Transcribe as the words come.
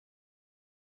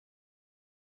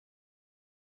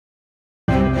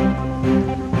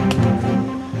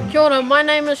Kia ora, my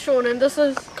name is Sean and this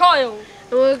is Kyle.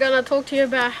 And we're going to talk to you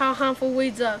about how harmful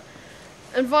weeds are.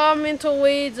 Environmental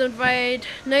weeds invade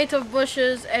native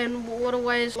bushes and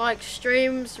waterways like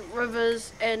streams,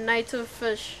 rivers and native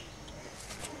fish.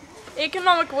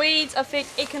 Economic weeds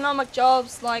affect economic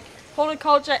jobs like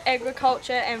horticulture,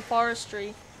 agriculture and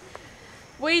forestry.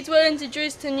 Weeds were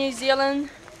introduced to New Zealand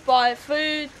by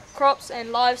food, crops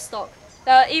and livestock.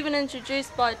 They were even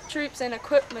introduced by troops and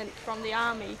equipment from the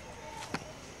army.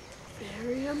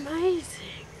 Very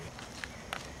amazing.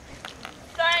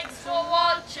 Thanks for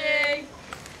watching.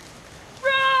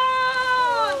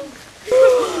 Run!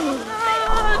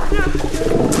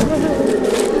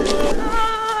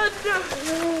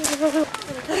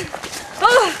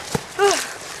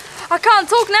 I can't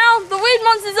talk now. The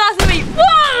Weedmonsters after me.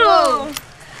 Whoa!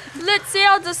 Let's see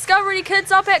our Discovery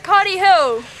kids up at Kaiti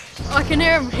Hill. I can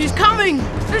hear him. He's coming.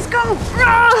 Let's go.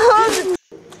 Run!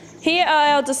 Here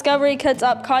are our Discovery kids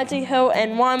up Kaiti Hill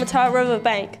and Waimata River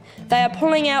bank. They are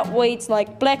pulling out weeds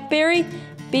like blackberry,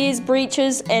 bear's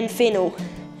breeches and fennel.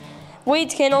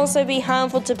 Weeds can also be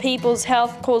harmful to people's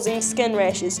health, causing skin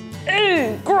rashes.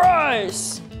 Ew,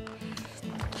 gross!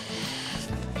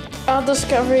 Our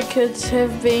Discovery kids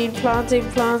have been planting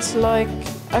plants like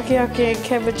akeake and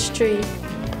cabbage tree.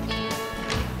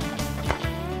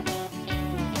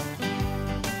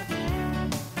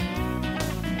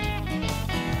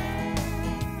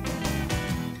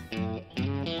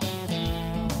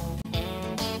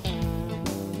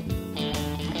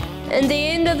 In the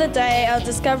end of the day, our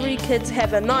Discovery kids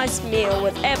have a nice meal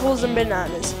with apples and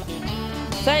bananas.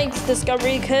 Thanks,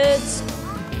 Discovery kids!